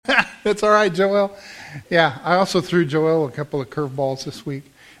It's all right, Joel. Yeah, I also threw Joel a couple of curveballs this week.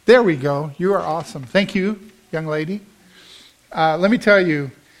 There we go. You are awesome. Thank you, young lady. Let me tell you,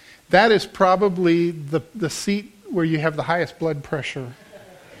 that is probably the seat where you have the highest blood pressure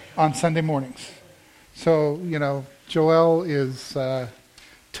on Sunday mornings. So, Joel is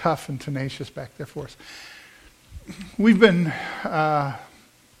tough and tenacious back there for us. We've been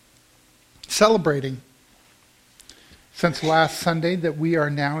celebrating since last Sunday that we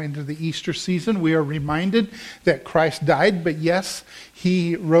are now into the Easter season. We are reminded that Christ died, but yes,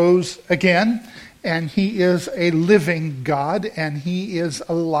 he rose again, and he is a living God, and he is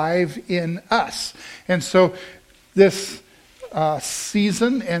alive in us. And so this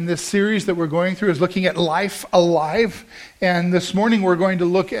season and this series that we're going through is looking at life alive. And this morning we're going to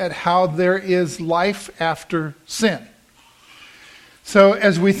look at how there is life after sin. So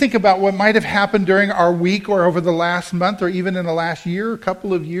as we think about what might have happened during our week or over the last month or even in the last year, a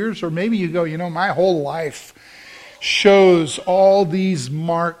couple of years, or maybe you go, my whole life shows all these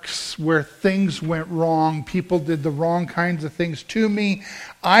marks where things went wrong. People did the wrong kinds of things to me.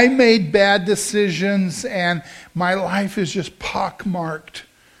 I made bad decisions and my life is just pockmarked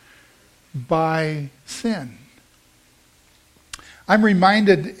by sin. I'm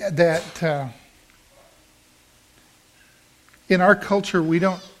reminded that in our culture, we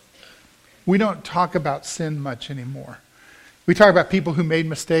don't talk about sin much anymore. We talk about people who made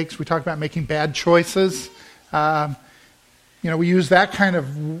mistakes. We talk about making bad choices. We use that kind of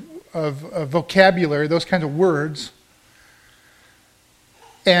vocabulary, those kinds of words.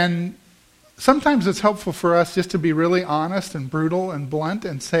 And sometimes it's helpful for us just to be really honest and brutal and blunt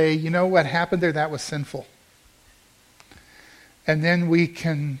and say, what happened there, that was sinful. And then we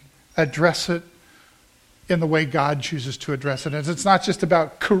can address it in the way God chooses to address it. And it's not just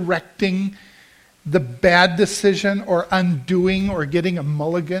about correcting the bad decision or undoing or getting a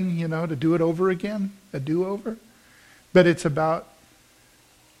mulligan, to do it over again, a do-over. But it's about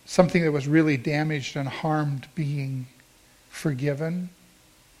something that was really damaged and harmed being forgiven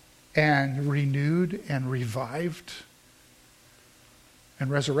and renewed and revived and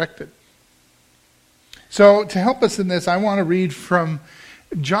resurrected. So to help us in this, I want to read from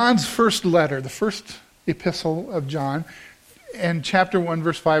John's first letter, the first epistle of John, and chapter 1,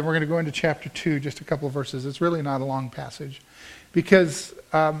 verse 5. We're going to go into chapter 2, just a couple of verses. It's really not a long passage, because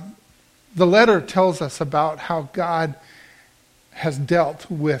the letter tells us about how God has dealt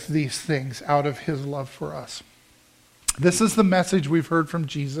with these things out of his love for us. This is the message we've heard from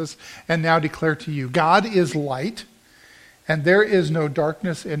Jesus and now declare to you. God is light, and there is no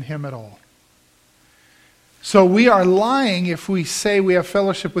darkness in him at all. So we are lying if we say we have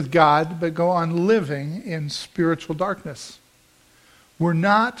fellowship with God, but go on living in spiritual darkness. We're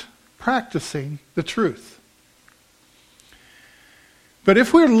not practicing the truth. But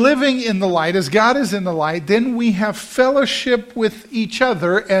if we're living in the light, as God is in the light, then we have fellowship with each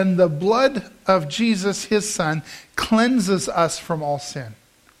other, and the blood of Jesus, his Son, cleanses us from all sin.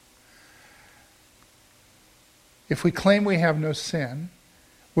 If we claim we have no sin,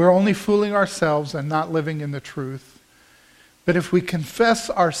 we're only fooling ourselves and not living in the truth. But if we confess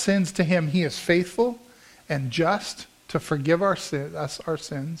our sins to him, he is faithful and just to forgive us our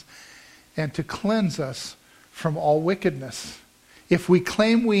sins and to cleanse us from all wickedness. If we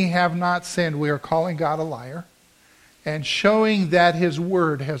claim we have not sinned, we are calling God a liar and showing that his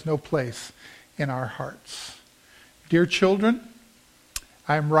word has no place in our hearts. Dear children,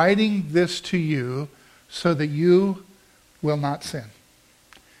 I'm writing this to you so that you will not sin.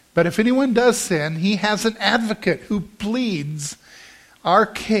 But if anyone does sin, he has an advocate who pleads our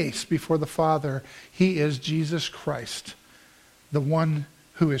case before the Father. He is Jesus Christ, the one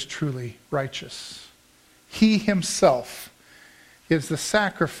who is truly righteous. He himself is the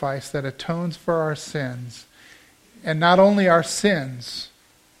sacrifice that atones for our sins. And not only our sins,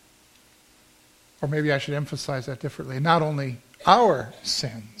 or maybe I should emphasize that differently, not only our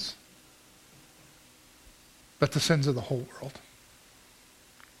sins, but the sins of the whole world.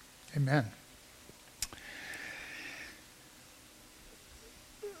 Amen.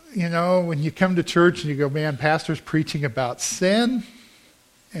 When you come to church and you go, man, pastor's preaching about sin,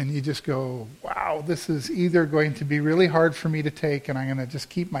 and you just go, wow, this is either going to be really hard for me to take, and I'm going to just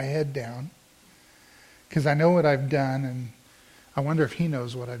keep my head down, because I know what I've done, and I wonder if he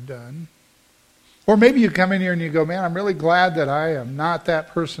knows what I've done. Or maybe you come in here and you go, man, I'm really glad that I am not that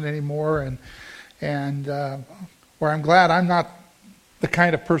person anymore, or I'm glad I'm not the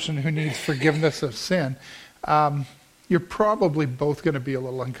kind of person who needs forgiveness of sin. You're probably both going to be a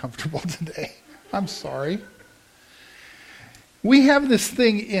little uncomfortable today. I'm sorry. We have this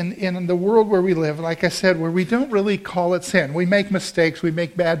thing in the world where we live, like I said, where we don't really call it sin. We make mistakes, we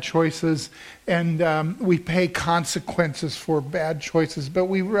make bad choices, and we pay consequences for bad choices. But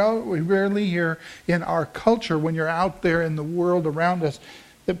we rarely hear in our culture, when you're out there in the world around us,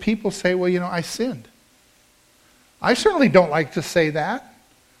 that people say, well, I sinned. I certainly don't like to say that.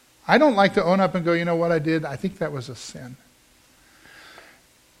 I don't like to own up and go, you know what I did? I think that was a sin.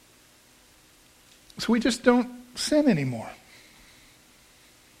 So we just don't sin anymore.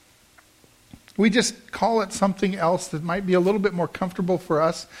 We just call it something else that might be a little bit more comfortable for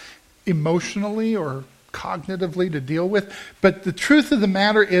us emotionally or cognitively to deal with. But the truth of the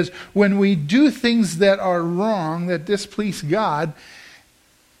matter is, when we do things that are wrong, that displease God,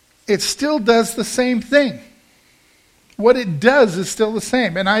 it still does the same thing. What it does is still the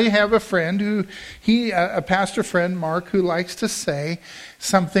same. And I have a friend a pastor friend, Mark, who likes to say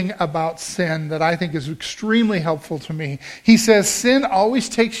something about sin that I think is extremely helpful to me. He says, sin always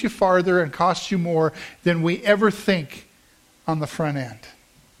takes you farther and costs you more than we ever think on the front end.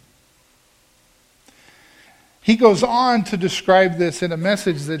 He goes on to describe this in a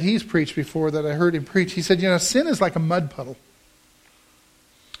message that he's preached before, that I heard him preach. He said, sin is like a mud puddle.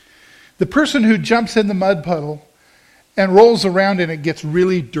 The person who jumps in the mud puddle and rolls around in it gets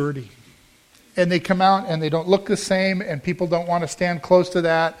really dirty. And they come out and they don't look the same, and people don't want to stand close to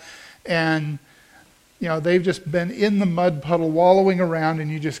that. And, they've just been in the mud puddle wallowing around,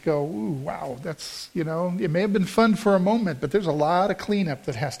 and you just go, ooh, wow, that's, it may have been fun for a moment, but there's a lot of cleanup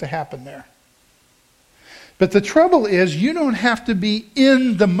that has to happen there. But the trouble is, you don't have to be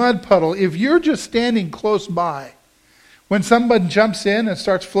in the mud puddle. If you're just standing close by, when someone jumps in and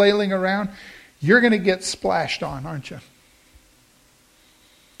starts flailing around, you're going to get splashed on, aren't you?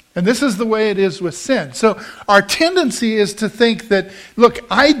 And this is the way it is with sin. So our tendency is to think that, look,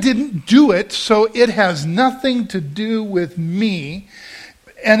 I didn't do it, so it has nothing to do with me.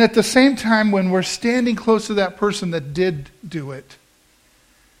 And at the same time, when we're standing close to that person that did do it,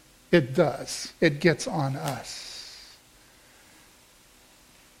 it does. It gets on us.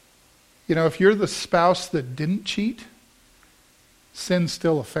 If you're the spouse that didn't cheat, sin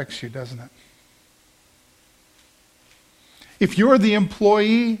still affects you, doesn't it? If you're the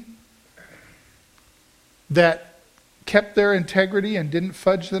employee that kept their integrity and didn't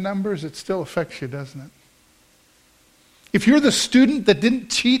fudge the numbers, it still affects you, doesn't it? If you're the student that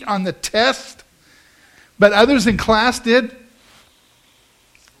didn't cheat on the test, but others in class did,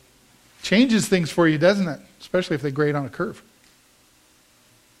 changes things for you, doesn't it? Especially if they grade on a curve.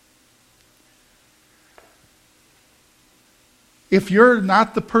 If you're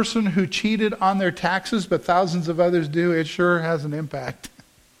not the person who cheated on their taxes, but thousands of others do, it sure has an impact.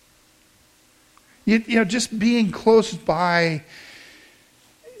 Just being close by,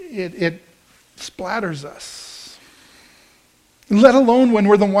 it splatters us. Let alone when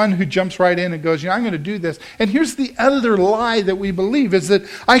we're the one who jumps right in and goes, I'm going to do this. And here's the other lie that we believe, is that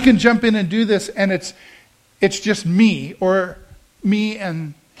I can jump in and do this, and it's just me, or me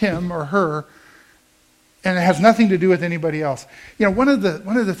and him or her, and it has nothing to do with anybody else. One of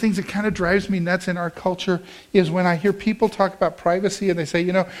the things that kind of drives me nuts in our culture is when I hear people talk about privacy and they say,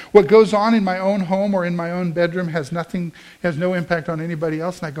 what goes on in my own home or in my own bedroom has no impact on anybody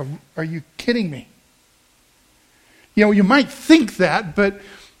else. And I go, are you kidding me? You might think that, but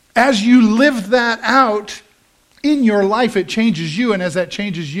as you live that out in your life, it changes you. And as that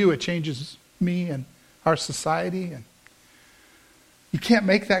changes you, it changes me and our society. And you can't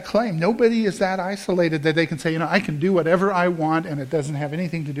make that claim. Nobody is that isolated that they can say, I can do whatever I want and it doesn't have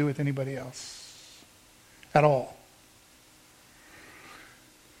anything to do with anybody else at all.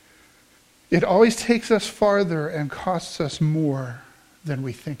 It always takes us farther and costs us more than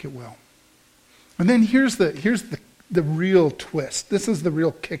we think it will. And then here's the real twist. This is the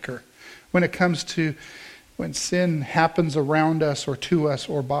real kicker when it comes to when sin happens around us or to us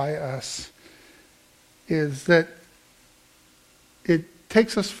or by us, is that it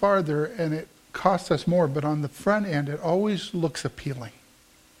takes us farther and it costs us more, but on the front end, it always looks appealing.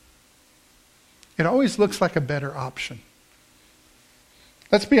 It always looks like a better option.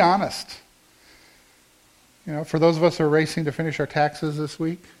 Let's be honest. For those of us who are racing to finish our taxes this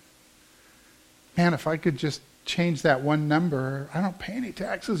week, man, if I could just change that one number, I don't pay any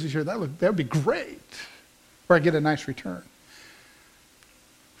taxes this year, that would be great. Or I get a nice return.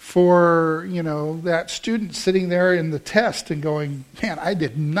 For, that student sitting there in the test and going, man, I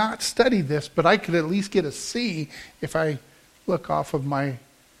did not study this, but I could at least get a C if I look off of my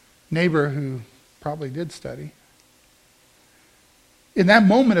neighbor who probably did study. In that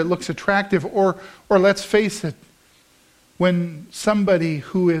moment, it looks attractive. Or let's face it, when somebody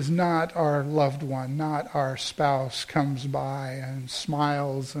who is not our loved one, not our spouse, comes by and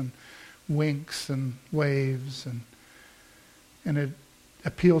smiles and winks and waves, and it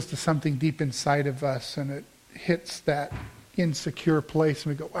appeals to something deep inside of us, and it hits that insecure place,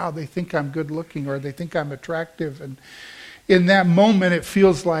 and we go, wow, they think I'm good looking, or they think I'm attractive. And in that moment, it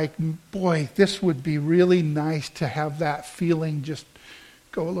feels like, boy, this would be really nice to have that feeling just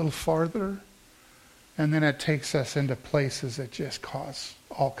go a little farther. And then it takes us into places that just cause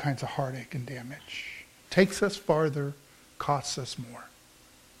all kinds of heartache and damage. Takes us farther, costs us more.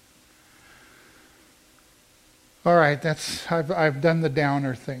 All right, I've done the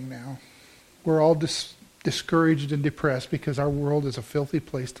downer thing now. We're all discouraged and depressed because our world is a filthy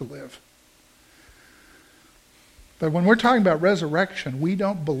place to live. But when we're talking about resurrection, we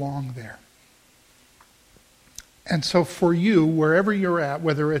don't belong there. And so for you, wherever you're at,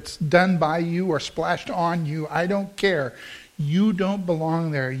 whether it's done by you or splashed on you, I don't care. You don't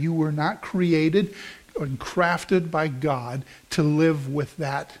belong there. You were not created and crafted by God to live with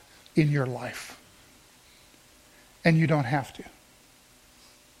that in your life. And you don't have to.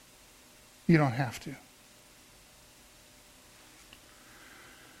 You don't have to.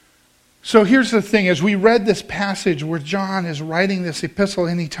 So here's the thing. As we read this passage where John is writing this epistle,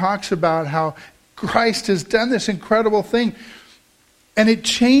 and he talks about how Christ has done this incredible thing, and it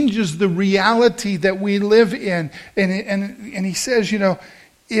changes the reality that we live in. And he says,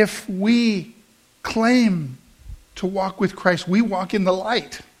 if we claim to walk with Christ, we walk in the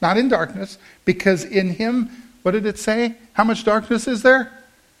light, not in darkness, because in him, what did it say? How much darkness is there?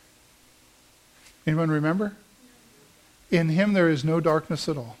 Anyone remember? In him there is no darkness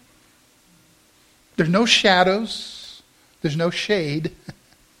at all. There's no shadows. There's no shade.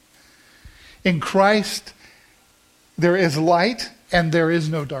 In Christ, there is light and there is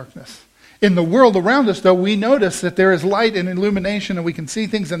no darkness. In the world around us, though, we notice that there is light and illumination and we can see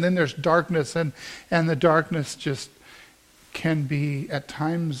things, and then there's darkness, and the darkness just can be at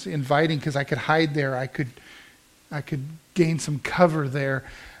times inviting, because I could hide there. I could gain some cover there.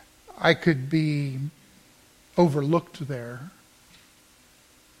 I could be overlooked there.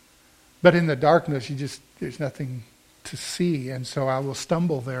 But in the darkness, there's nothing to see, and so I will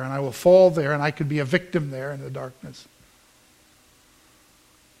stumble there, and I will fall there, and I could be a victim there in the darkness.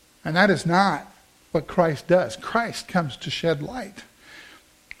 And that is not what Christ does. Christ comes to shed light.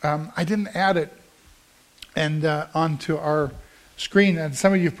 I didn't add it onto our screen, and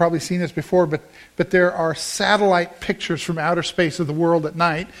some of you have probably seen this before, but there are satellite pictures from outer space of the world at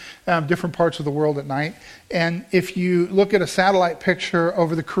night, different parts of the world at night. And if you look at a satellite picture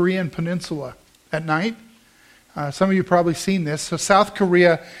over the Korean peninsula at night, some of you have probably seen this. So South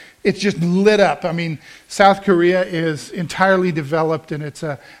Korea, it's just lit up. I mean, South Korea is entirely developed, and it's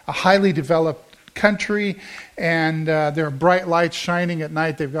a highly developed country, and there are bright lights shining at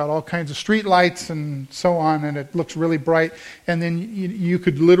night. They've got all kinds of street lights and so on, and it looks really bright. And then you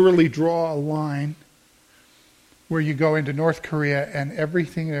could literally draw a line where you go into North Korea, and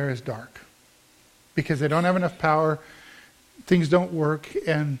everything there is dark because they don't have enough power. Things don't work,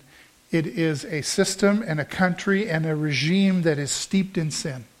 and it is a system and a country and a regime that is steeped in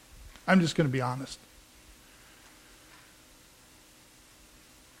sin. I'm just going to be honest.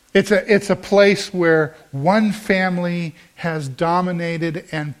 It's a place where one family has dominated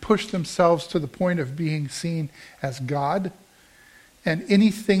and pushed themselves to the point of being seen as God. And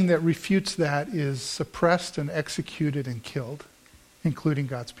anything that refutes that is suppressed and executed and killed, including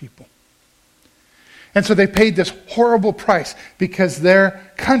God's people. And so they paid this horrible price because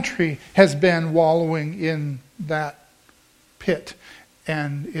their country has been wallowing in that pit.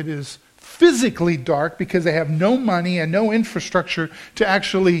 And it is physically dark because they have no money and no infrastructure to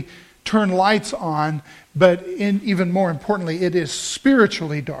actually turn lights on. But even more importantly, it is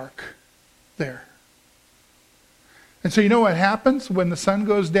spiritually dark there. And so you know what happens when the sun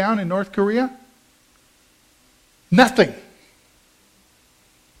goes down in North Korea? Nothing.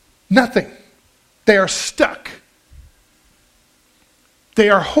 Nothing. They are stuck. They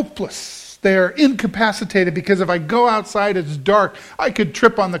are hopeless. They are incapacitated because if I go outside, it's dark. I could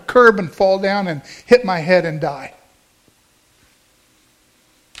trip on the curb and fall down and hit my head and die.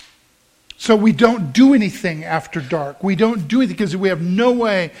 So we don't do anything after dark. We don't do anything because we have no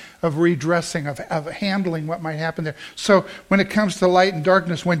way of redressing, of handling what might happen there. So when it comes to light and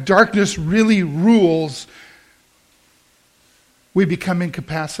darkness, when darkness really rules, we become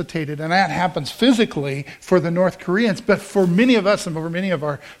incapacitated. And that happens physically for the North Koreans. But for many of us and for many of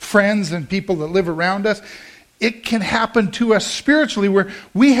our friends and people that live around us, it can happen to us spiritually where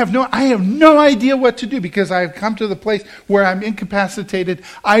I have no idea what to do because I've come to the place where I'm incapacitated.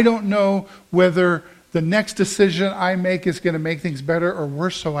 I don't know whether the next decision I make is going to make things better or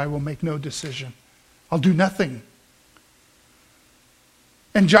worse, so I will make no decision. I'll do nothing.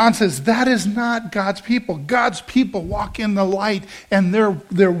 And John says that is not God's people. God's people walk in the light, and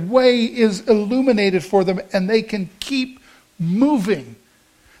their way is illuminated for them, and they can keep moving.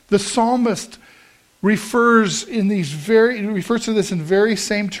 The psalmist refers to this in very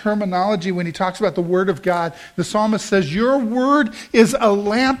same terminology when he talks about the word of God. The psalmist says, your word is a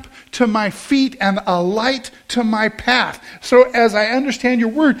lamp to my feet and a light to my path. So as I understand your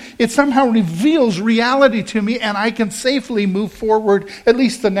word, it somehow reveals reality to me, and I can safely move forward, at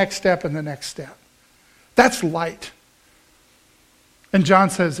least the next step and the next step. That's light. And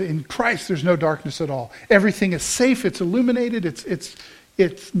John says, in Christ there's no darkness at all. Everything is safe, it's illuminated,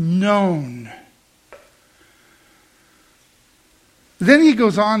 it's known. Then he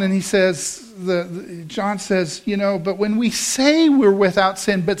goes on and he says, John says, but when we say we're without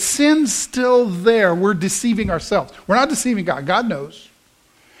sin, but sin's still there, we're deceiving ourselves. We're not deceiving God. God knows.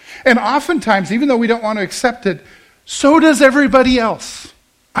 And oftentimes, even though we don't want to accept it, so does everybody else.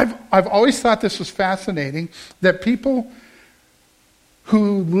 I've always thought this was fascinating, that people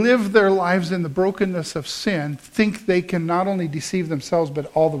who live their lives in the brokenness of sin think they can not only deceive themselves,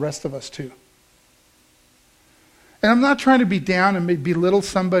 but all the rest of us too. And I'm not trying to be down and belittle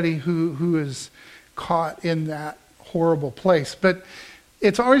somebody who is caught in that horrible place. But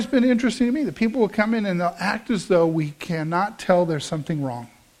it's always been interesting to me that people will come in and they'll act as though we cannot tell there's something wrong.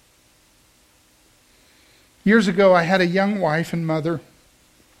 Years ago, I had a young wife and mother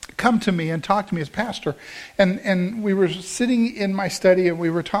come to me and talk to me as pastor. And we were sitting in my study and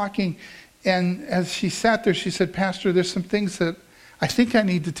we were talking. And as she sat there, she said, Pastor, there's some things that I think I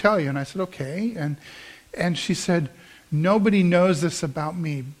need to tell you. And I said, okay. And she said, nobody knows this about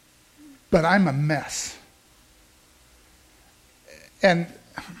me, but I'm a mess. And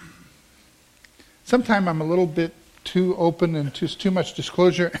sometimes I'm a little bit too open and too much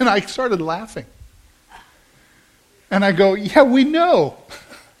disclosure, and I started laughing. And I go, yeah, we know.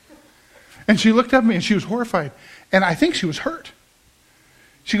 And she looked at me and she was horrified, and I think she was hurt.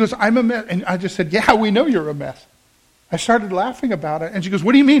 She goes, I'm a mess. And I just said, yeah, we know you're a mess. I started laughing about it, and she goes,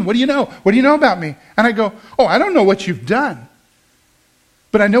 what do you mean? What do you know? What do you know about me? And I go, oh, I don't know what you've done,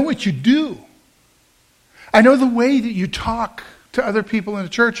 but I know what you do. I know the way that you talk to other people in the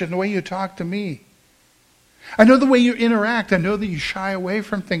church and the way you talk to me. I know the way you interact. I know that you shy away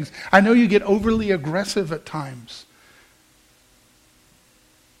from things. I know you get overly aggressive at times.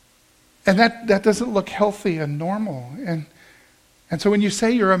 And that doesn't look healthy and normal. And so when you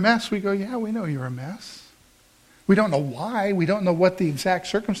say you're a mess, we go, yeah, we know you're a mess. We don't know why. We don't know what the exact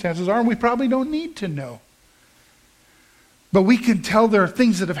circumstances are, and we probably don't need to know. But we can tell there are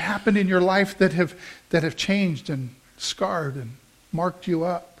things that have happened in your life that have changed and scarred and marked you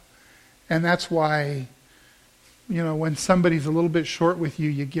up. And that's why, when somebody's a little bit short with you,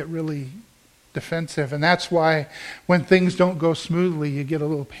 you get really defensive. And that's why when things don't go smoothly, you get a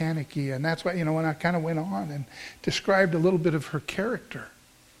little panicky. And that's why, when I kind of went on and described a little bit of her character.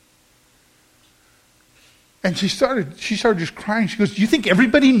 And she started just crying. She goes, do you think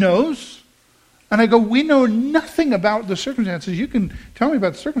everybody knows? And I go, we know nothing about the circumstances. You can tell me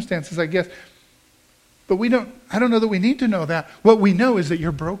about the circumstances, I guess. But I don't know that we need to know that. What we know is that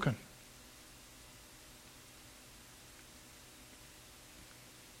you're broken.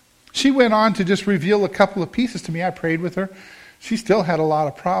 She went on to just reveal a couple of pieces to me. I prayed with her. She still had a lot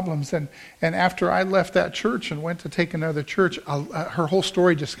of problems. And after I left that church and went to take another church, her whole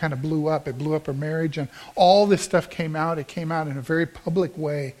story just kind of blew up. It blew up her marriage, and all this stuff came out. It came out in a very public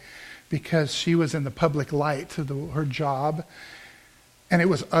way because she was in the public light to her job, and it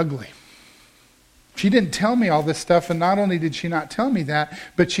was ugly. She didn't tell me all this stuff, and not only did she not tell me that,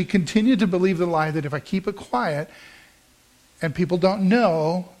 but she continued to believe the lie that if I keep it quiet and people don't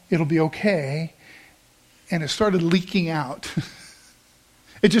know, it'll be okay. And it started leaking out.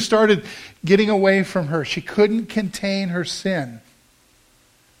 It just started getting away from her. She couldn't contain her sin.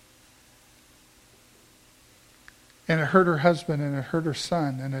 And it hurt her husband, and it hurt her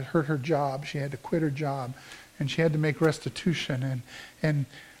son, and it hurt her job. She had to quit her job, and she had to make restitution. And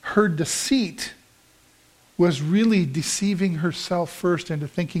her deceit was really deceiving herself first into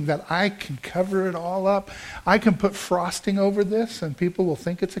thinking that I can cover it all up. I can put frosting over this, and people will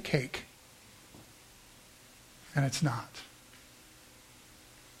think it's a cake. And it's not.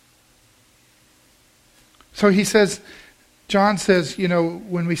 So he says, John says,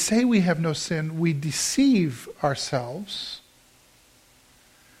 when we say we have no sin, we deceive ourselves.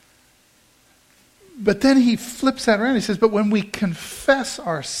 But then he flips that around. He says, but when we confess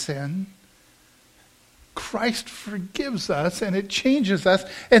our sin, Christ forgives us and it changes us.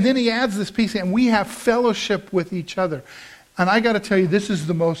 And then he adds this piece, and we have fellowship with each other. And I got to tell you, this is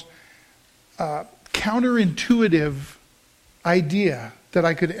the most counterintuitive idea that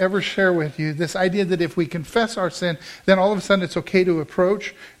I could ever share with you. This idea that if we confess our sin, then all of a sudden it's okay to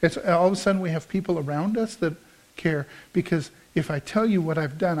approach. All of a sudden we have people around us that care. Because if I tell you what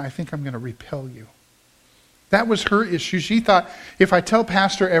I've done, I think I'm going to repel you. That was her issue. She thought, if I tell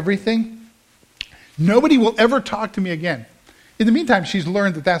Pastor everything, nobody will ever talk to me again. In the meantime, she's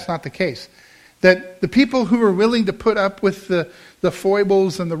learned that that's not the case. That the people who were willing to put up with the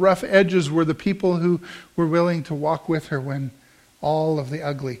foibles and the rough edges were the people who were willing to walk with her when all of the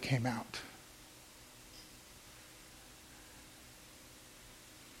ugly came out.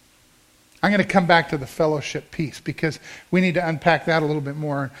 I'm going to come back to the fellowship piece because we need to unpack that a little bit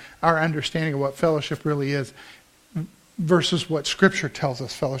more, our understanding of what fellowship really is versus what Scripture tells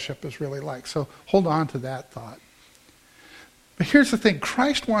us fellowship is really like. So hold on to that thought. But here's the thing.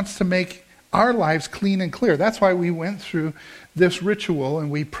 Christ wants to make our lives clean and clear. That's why we went through this ritual and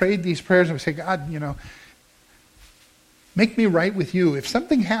we prayed these prayers and we say, God, make me right with you. If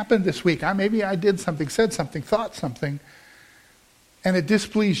something happened this week, maybe I did something, said something, thought something, and it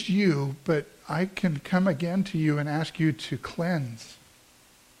displeased you, but I can come again to you and ask you to cleanse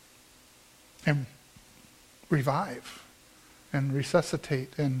and revive and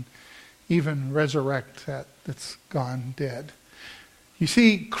resuscitate and even resurrect that's gone dead. You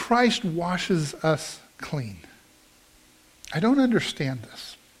see, Christ washes us clean. I don't understand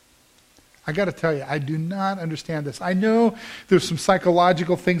this. I got to tell you, I do not understand this. I know there's some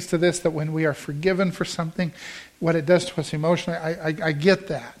psychological things to this, that when we are forgiven for something, what it does to us emotionally, I get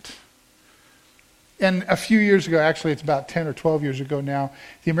that. And a few years ago, actually it's about 10 or 12 years ago now,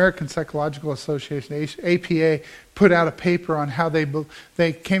 the American Psychological Association, APA, put out a paper on how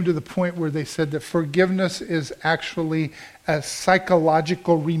they came to the point where they said that forgiveness is actually a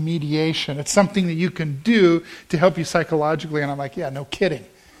psychological remediation. It's something that you can do to help you psychologically. And I'm like, yeah, no kidding.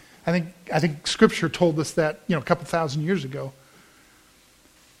 I think Scripture told us that, a couple thousand years ago.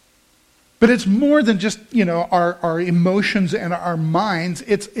 But it's more than just, our emotions and our minds.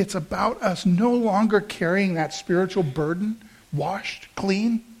 It's about us no longer carrying that spiritual burden, washed,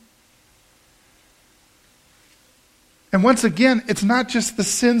 clean. And once again, it's not just the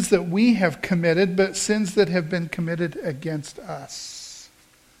sins that we have committed, but sins that have been committed against us.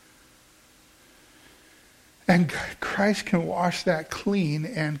 And Christ can wash that clean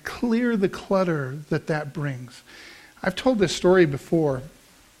and clear the clutter that brings. I've told this story before.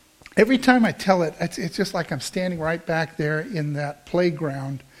 Every time I tell it, it's just like I'm standing right back there in that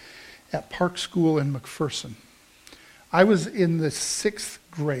playground at Park School in McPherson. I was in the 6th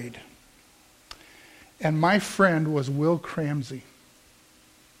grade, and my friend was Will Cramsey.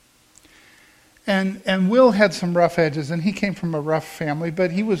 And Will had some rough edges, and he came from a rough family,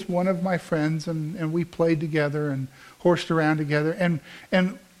 but he was one of my friends, and we played together and horsed around together.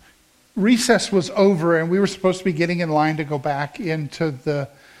 And recess was over, and we were supposed to be getting in line to go back into the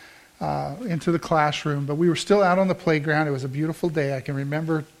classroom, but we were still out on the playground. It was a beautiful day. I can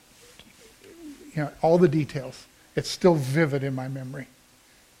remember all the details. It's still vivid in my memory.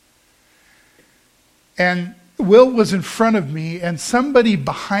 And Will was in front of me, and somebody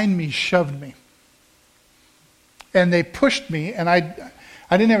behind me shoved me. And they pushed me, and I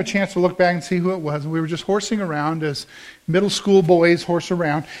didn't have a chance to look back and see who it was. We were just horsing around as middle school boys horse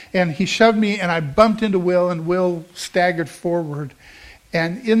around. And he shoved me, and I bumped into Will, and Will staggered forward.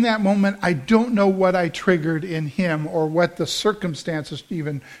 And in that moment, I don't know what I triggered in him or what the circumstances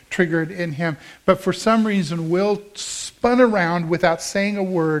even triggered in him. But for some reason, Will spun around without saying a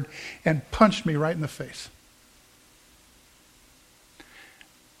word and punched me right in the face.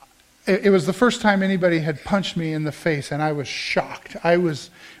 It was the first time anybody had punched me in the face, and I was shocked. I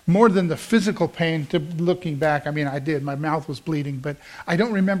was, more than the physical pain, to looking back, I did. My mouth was bleeding, but I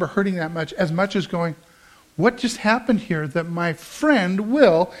don't remember hurting that much as going, what just happened here that my friend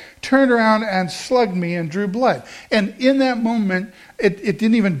Will turned around and slugged me and drew blood? And in that moment, it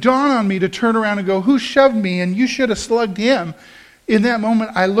didn't even dawn on me to turn around and go, who shoved me? And you should have slugged him. In that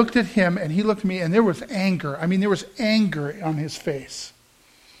moment, I looked at him, and he looked at me, and there was anger. There was anger on his face.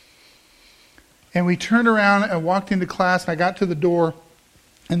 And we turned around and walked into class, and I got to the door,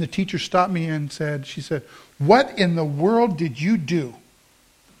 and the teacher stopped me and she said, what in the world did you do?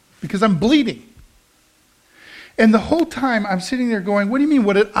 Because I'm bleeding. And the whole time I'm sitting there going, what do you mean,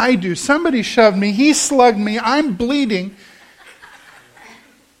 what did I do? Somebody shoved me, he slugged me, I'm bleeding.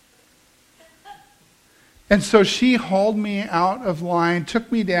 And so she hauled me out of line, took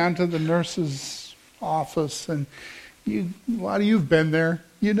me down to the nurse's office, and A lot of you've been there.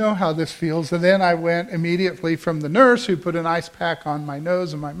 You know how this feels. And then I went immediately from the nurse who put an ice pack on my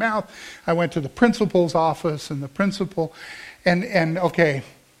nose and my mouth. I went to the principal's office and the principal. And okay,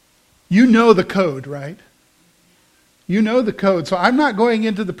 you know the code, right? You know the code. So I'm not going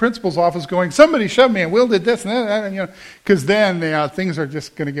into the principal's office going, somebody shoved me and Will did this and that, because then things are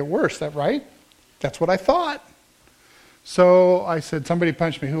just going to get worse. That right? That's what I thought. So I said, somebody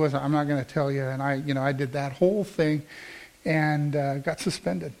punched me. Who was it? I'm not going to tell you. And I did that whole thing and got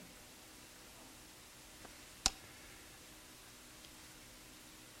suspended.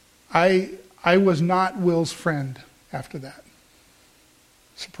 I was not Will's friend after that.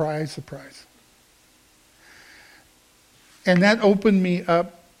 Surprise, surprise. And that opened me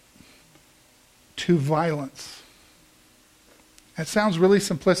up to violence. That sounds really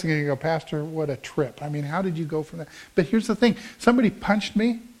simplistic. And you go, Pastor, what a trip. I mean, how did you go from that? But here's the thing. Somebody punched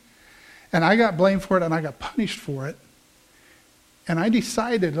me, and I got blamed for it, and I got punished for it. And I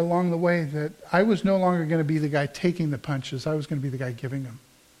decided along the way that I was no longer going to be the guy taking the punches. I was going to be the guy giving them.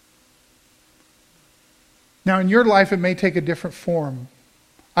 Now, in your life, it may take a different form.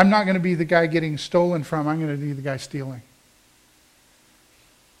 I'm not going to be the guy getting stolen from. I'm going to be the guy stealing.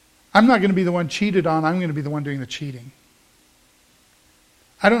 I'm not going to be the one cheated on. I'm going to be the one doing the cheating.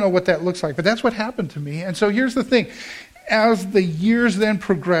 I don't know what that looks like, but that's what happened to me. And so here's the thing. As the years then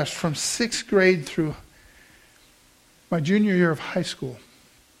progressed from 6th grade through my junior year of high school,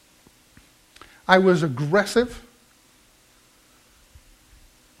 I was aggressive.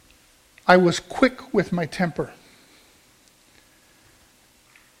 I was quick with my temper.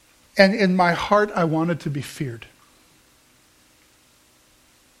 And in my heart, I wanted to be feared.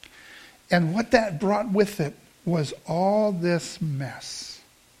 And what that brought with it was all this mess.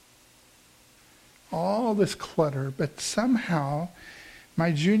 All this clutter. But somehow,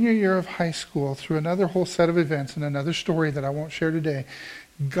 my junior year of high school, through another whole set of events and another story that I won't share today,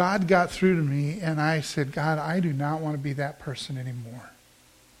 God got through to me and I said, God, I do not want to be that person anymore.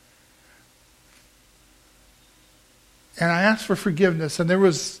 And I asked for forgiveness. And there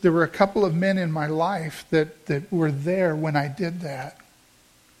were a couple of men in my life that were there when I did that.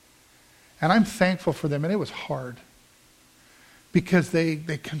 And I'm thankful for them, and it was hard because they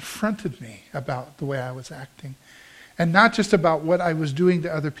confronted me about the way I was acting. And not just about what I was doing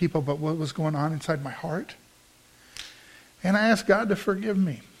to other people, but what was going on inside my heart. And I asked God to forgive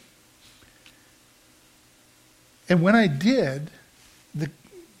me. And when I did,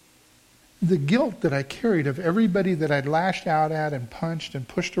 the guilt that I carried of everybody that I'd lashed out at and punched and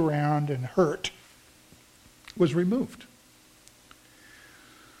pushed around and hurt was removed.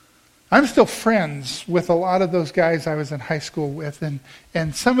 I'm still friends with a lot of those guys I was in high school with,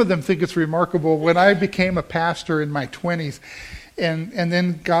 and some of them think it's remarkable. When I became a pastor in my 20s and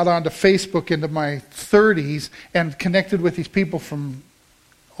then got onto Facebook into my 30s and connected with these people from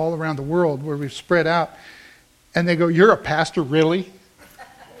all around the world where we've spread out, and they go, "You're a pastor, really?"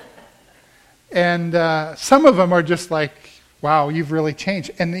 And some of them are just like, "Wow, you've really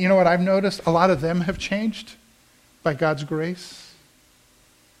changed." And you know what I've noticed? A lot of them have changed by God's grace.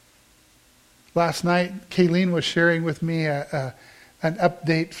 Last night, Kayleen was sharing with me an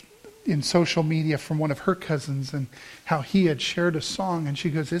update in social media from one of her cousins and how he had shared a song. And she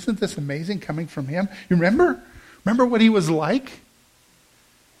goes, "Isn't this amazing coming from him? You remember? Remember what he was like?"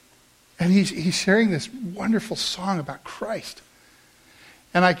 And he's sharing this wonderful song about Christ.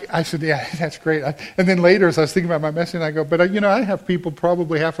 And I said, "Yeah, that's great." And then later, as I was thinking about my message, I go, "But I have people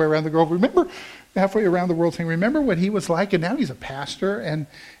probably halfway around the world. Halfway around the world saying, remember what he was like?" And now he's a pastor.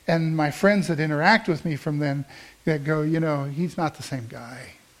 And my friends that interact with me from then that go, he's not the same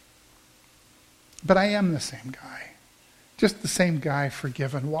guy. But I am the same guy. Just the same guy,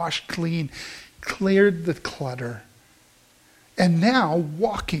 forgiven, washed clean, cleared the clutter. And now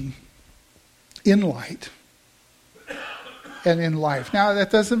walking in light and in life. Now,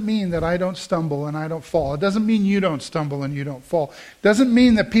 that doesn't mean that I don't stumble and I don't fall. It doesn't mean you don't stumble and you don't fall. It doesn't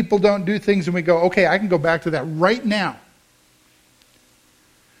mean that people don't do things and we go, okay, I can go back to that right now.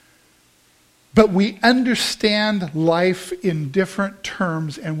 But we understand life in different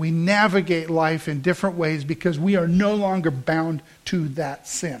terms and we navigate life in different ways because we are no longer bound to that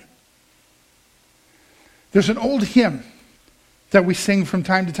sin. There's an old hymn that we sing from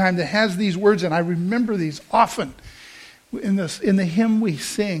time to time that has these words, and I remember these often. In the hymn we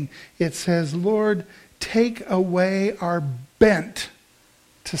sing, it says, "Lord, take away our bent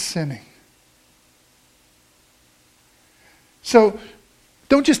to sinning." So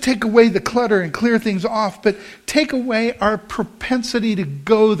Don't just take away the clutter and clear things off, but take away our propensity to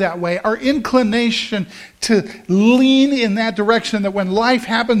go that way, our inclination to lean in that direction, that when life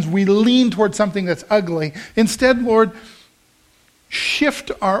happens, we lean towards something that's ugly. Instead, Lord,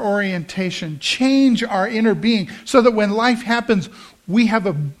 shift our orientation, change our inner being, so that when life happens, we have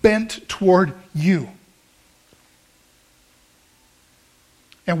a bent toward you.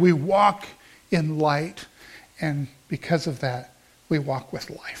 And we walk in light, and because of that, we walk with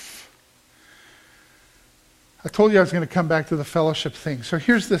life. I told you I was going to come back to the fellowship thing. So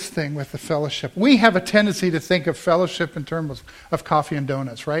here's this thing with the fellowship. We have a tendency to think of fellowship in terms of coffee and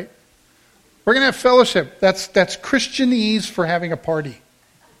donuts, right? We're going to have fellowship. That's Christianese for having a party.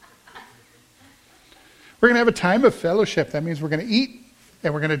 We're going to have a time of fellowship. That means we're going to eat,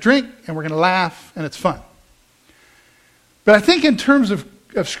 and we're going to drink, and we're going to laugh, and it's fun. But I think in terms of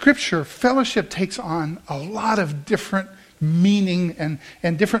Scripture, fellowship takes on a lot of different meaning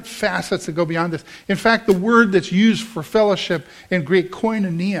and different facets that go beyond this. In fact, the word that's used for fellowship in Greek,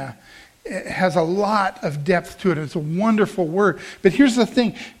 koinonia, has a lot of depth to it. It's a wonderful word. But here's the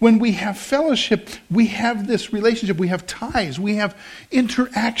thing. When we have fellowship, we have this relationship. We have ties. We have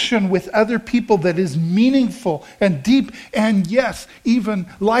interaction with other people that is meaningful and deep and, yes, even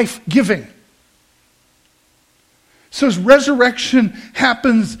life-giving. So as resurrection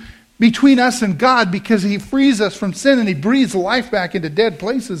happens between us and God, because he frees us from sin and he breathes life back into dead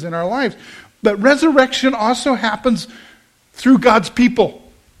places in our lives. But resurrection also happens through God's people.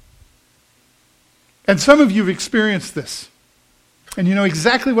 And some of you have experienced this. And you know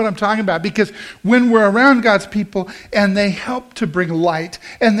exactly what I'm talking about, because when we're around God's people and they help to bring light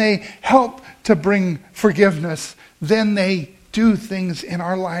and they help to bring forgiveness, then they do things in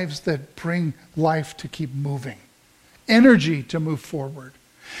our lives that bring life to keep moving, energy to move forward.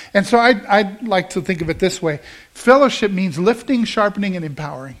 And so I'd like to think of it this way. Fellowship means lifting, sharpening, and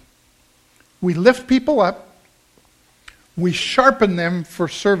empowering. We lift people up. We sharpen them for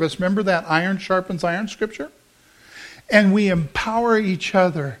service. Remember that iron sharpens iron scripture? And we empower each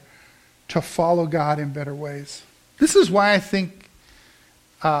other to follow God in better ways. This is why I think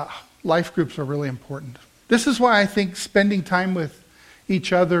life groups are really important. This is why I think spending time with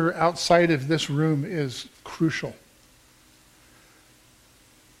each other outside of this room is crucial.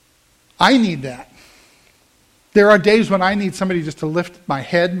 I need that. There are days when I need somebody just to lift my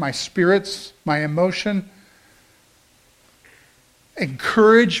head, my spirits, my emotion,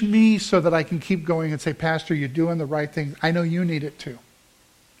 encourage me so that I can keep going and say, Pastor, you're doing the right thing. I know you need it too.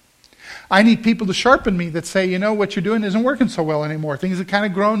 I need people to sharpen me that say, you know, what you're doing isn't working so well anymore. Things have kind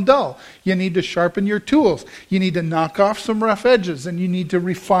of grown dull. You need to sharpen your tools. You need to knock off some rough edges, and you need to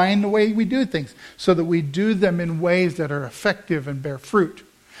refine the way we do things so that we do them in ways that are effective and bear fruit.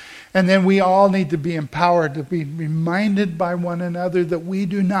 And then we all need to be empowered to be reminded by one another that we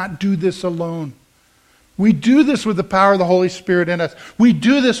do not do this alone. We do this with the power of the Holy Spirit in us. We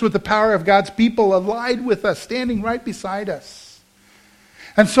do this with the power of God's people allied with us, standing right beside us.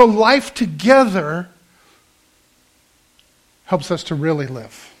 And so life together helps us to really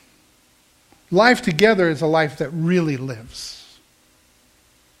live. Life together is a life that really lives.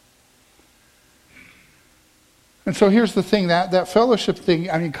 And so here's the thing, that fellowship thing,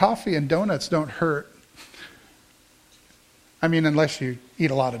 I mean, coffee and donuts don't hurt. I mean, unless you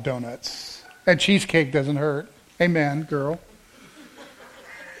eat a lot of donuts. And cheesecake doesn't hurt. Amen, girl.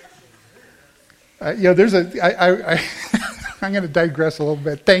 There's I'm going to digress a little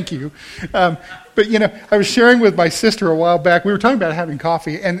bit. Thank you. But, I was sharing with my sister a while back. We were talking about having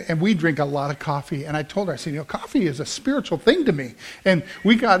coffee, and we drink a lot of coffee. And I told her, I said, coffee is a spiritual thing to me. And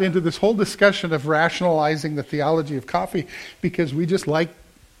we got into this whole discussion of rationalizing the theology of coffee because we just like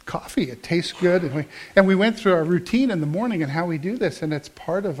coffee. It tastes good. And we went through our routine in the morning and how we do this, and it's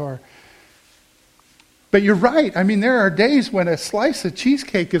part of our... But you're right. I mean, there are days when a slice of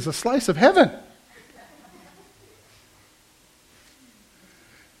cheesecake is a slice of heaven.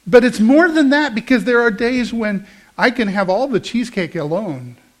 But it's more than that, because there are days when I can have all the cheesecake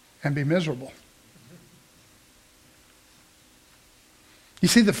alone and be miserable. You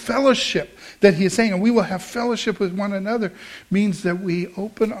see, the fellowship that he is saying, and we will have fellowship with one another, means that we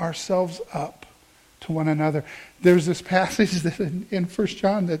open ourselves up to one another. There's this passage that in 1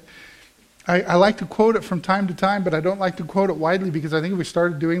 John that I like to quote it from time to time, but I don't like to quote it widely, because I think if we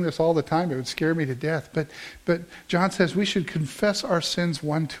started doing this all the time, it would scare me to death. But John says we should confess our sins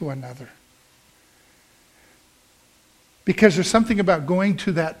one to another. Because there's something about going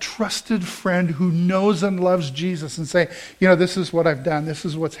to that trusted friend who knows and loves Jesus and say, this is what I've done. This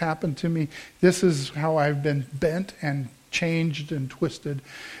is what's happened to me. This is how I've been bent and changed and twisted.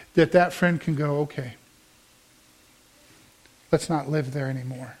 That friend can go, okay, Let's not live there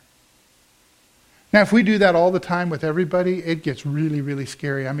anymore. Now, if we do that all the time with everybody, it gets really, really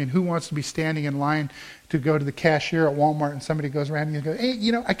scary. I mean, who wants to be standing in line to go to the cashier at Walmart and somebody goes around and you go,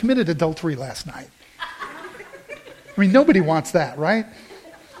 hey, I committed adultery last night. I mean, nobody wants that, right?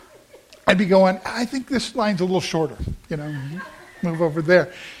 I'd be going, I think this line's a little shorter, move over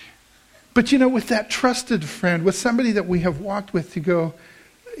there. But, with that trusted friend, with somebody that we have walked with to go,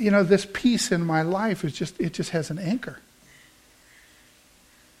 this peace in my life it just has an anchor.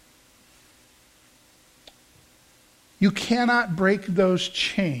 You cannot break those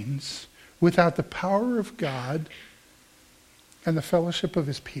chains without the power of God and the fellowship of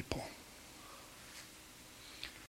his people.